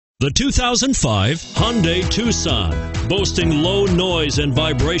The 2005 Hyundai Tucson. Boasting low noise and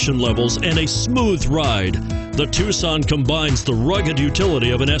vibration levels and a smooth ride, the Tucson combines the rugged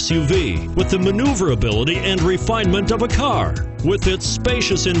utility of an SUV with the maneuverability and refinement of a car. With its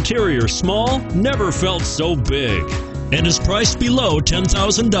spacious interior, small never felt so big, and is priced below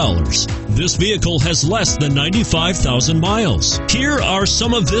 $10,000. This vehicle has less than 95,000 miles. Here are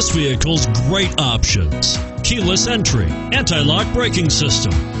some of this vehicle's great options: keyless entry, anti-lock braking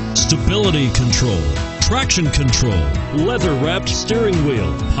system, stability control, traction control, leather-wrapped steering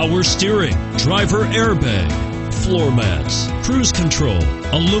wheel, power steering, driver airbag, floor mats, cruise control,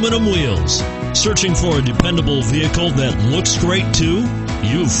 aluminum wheels. Searching for a dependable vehicle that looks great too?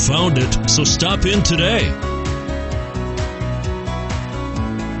 You've found it, so stop in today.